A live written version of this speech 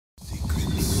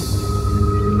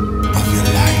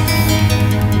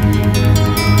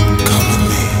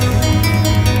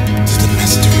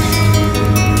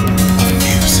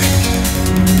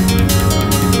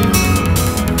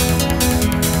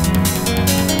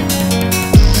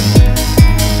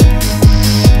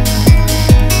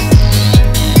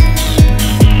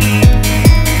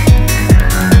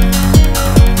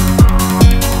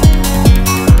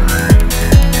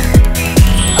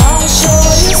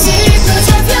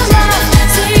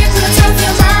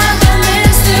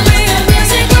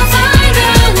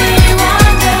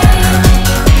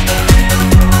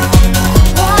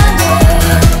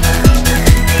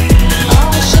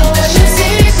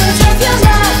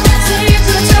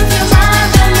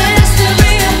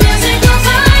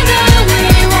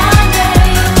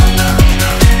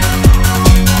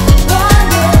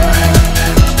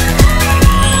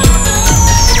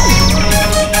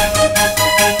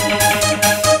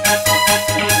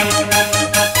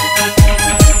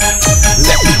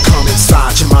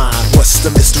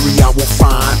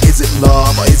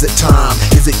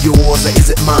yours or is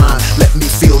it mine? Let me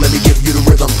feel, let me give you the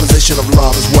rhythm. Position of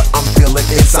love is what I'm feeling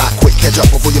inside. Quick, catch up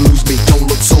before you lose me. Don't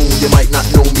look soon, you might not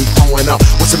know me. Growing up,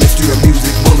 what's the mystery of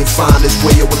music? Will it find its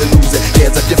way or will it lose it?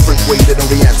 There's a different way to know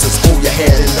the answers. Hold your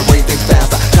head in the rain, think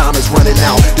faster. Time is running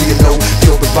out, do you know?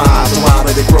 Feel the vibe, so how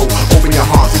did it grow? Open your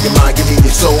heart, feel your mind, give me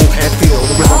your soul, and feel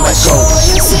the rhythm, let go.